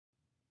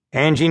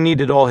Angie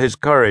needed all his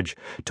courage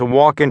to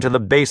walk into the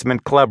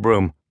basement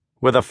clubroom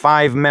where the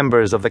 5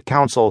 members of the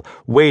council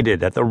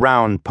waited at the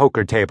round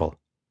poker table.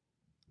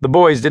 The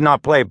boys did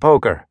not play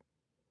poker.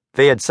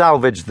 They had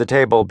salvaged the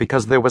table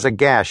because there was a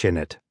gash in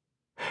it.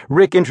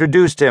 Rick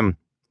introduced him,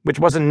 which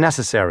wasn't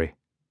necessary.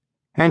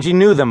 Angie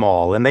knew them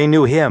all, and they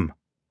knew him.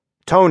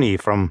 Tony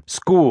from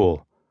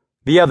school,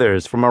 the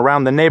others from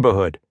around the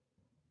neighborhood.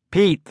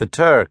 Pete the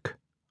Turk,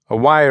 a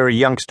wiry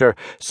youngster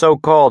so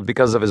called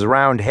because of his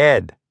round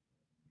head.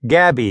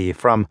 Gabby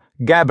from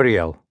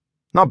Gabriel,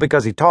 not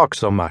because he talked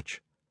so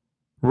much.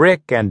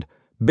 Rick and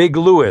Big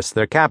Louis,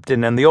 their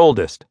captain and the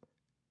oldest.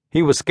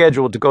 He was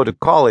scheduled to go to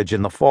college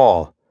in the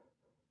fall.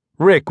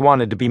 Rick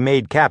wanted to be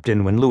made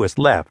captain when Louis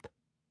left.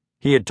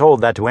 He had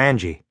told that to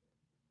Angie.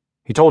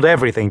 He told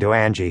everything to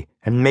Angie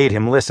and made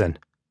him listen.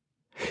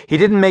 He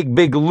didn't make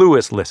Big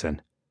Louis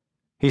listen.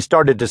 He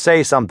started to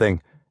say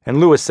something, and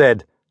Louis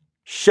said,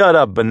 "Shut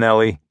up,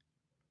 Benelli."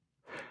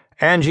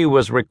 Angie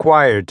was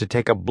required to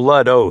take a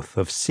blood oath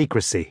of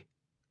secrecy.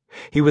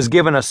 He was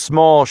given a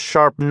small,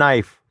 sharp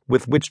knife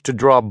with which to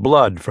draw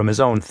blood from his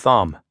own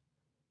thumb.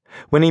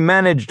 When he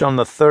managed on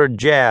the 3rd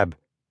jab,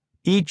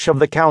 each of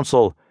the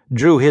council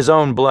drew his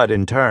own blood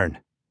in turn.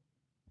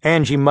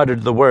 Angie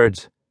muttered the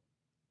words,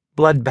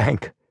 "Blood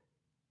bank,"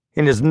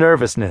 in his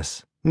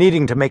nervousness,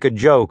 needing to make a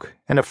joke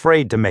and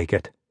afraid to make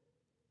it.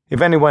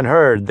 If anyone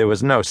heard, there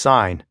was no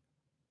sign.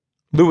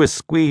 Louis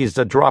squeezed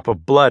a drop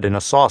of blood in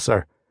a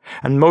saucer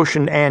and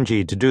motioned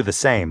Angie to do the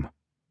same.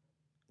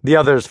 The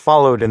others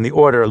followed in the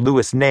order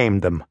Louis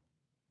named them.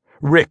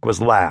 Rick was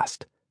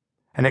last,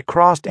 and it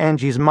crossed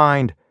Angie's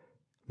mind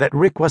that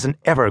Rick wasn't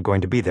ever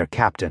going to be their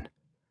captain.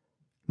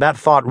 That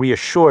thought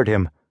reassured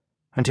him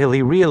until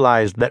he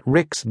realized that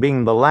Rick's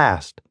being the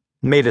last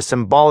made a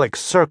symbolic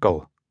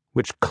circle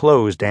which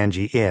closed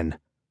Angie in.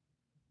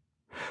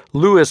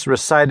 Louis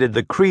recited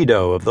the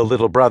credo of the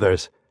little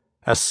brothers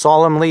as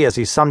solemnly as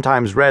he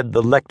sometimes read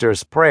the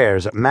lector's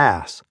prayers at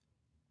Mass.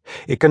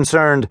 It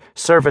concerned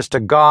service to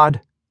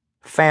God,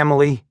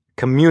 family,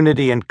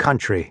 community, and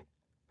country,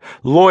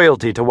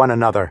 loyalty to one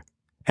another,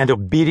 and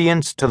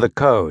obedience to the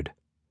code.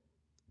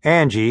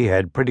 Angie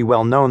had pretty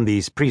well known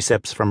these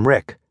precepts from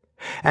Rick,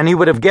 and he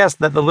would have guessed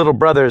that the little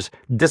brothers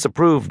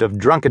disapproved of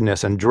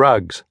drunkenness and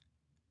drugs.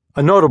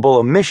 A notable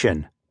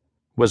omission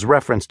was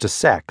reference to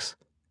sex,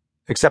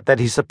 except that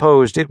he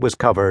supposed it was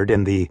covered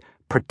in the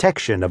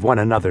protection of one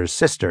another's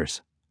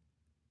sisters.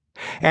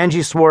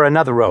 Angie swore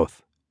another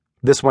oath,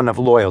 this one of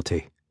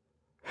loyalty.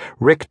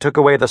 Rick took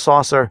away the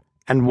saucer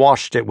and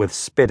washed it with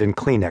spit and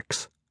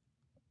Kleenex.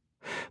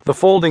 The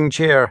folding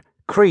chair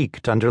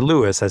creaked under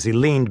Louis as he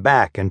leaned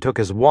back and took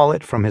his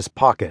wallet from his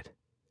pocket.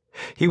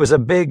 He was a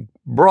big,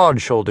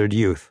 broad-shouldered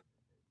youth.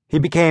 He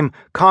became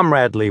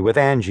comradely with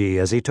Angie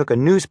as he took a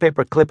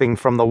newspaper clipping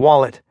from the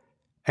wallet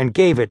and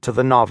gave it to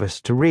the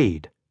novice to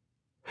read.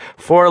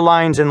 4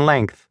 lines in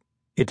length,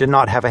 it did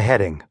not have a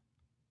heading.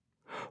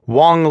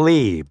 Wong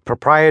Lee,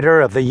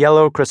 proprietor of the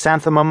Yellow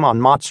Chrysanthemum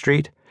on Mott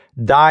Street,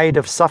 died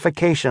of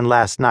suffocation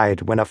last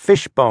night when a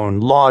fishbone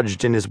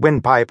lodged in his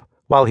windpipe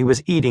while he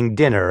was eating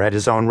dinner at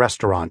his own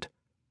restaurant.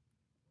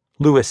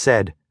 Louis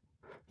said,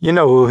 "You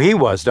know who he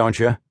was, don't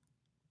you?"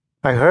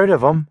 "I heard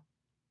of him.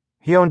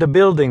 He owned a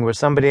building where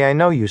somebody I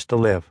know used to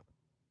live."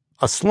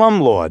 "A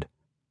slumlord?"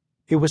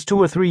 "It was 2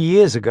 or 3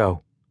 years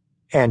ago,"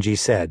 Angie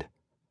said.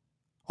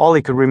 All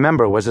he could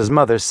remember was his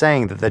mother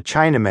saying that the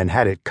Chinamen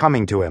had it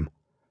coming to him.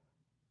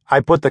 "I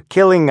put the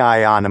killing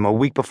eye on him a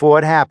week before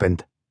it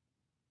happened."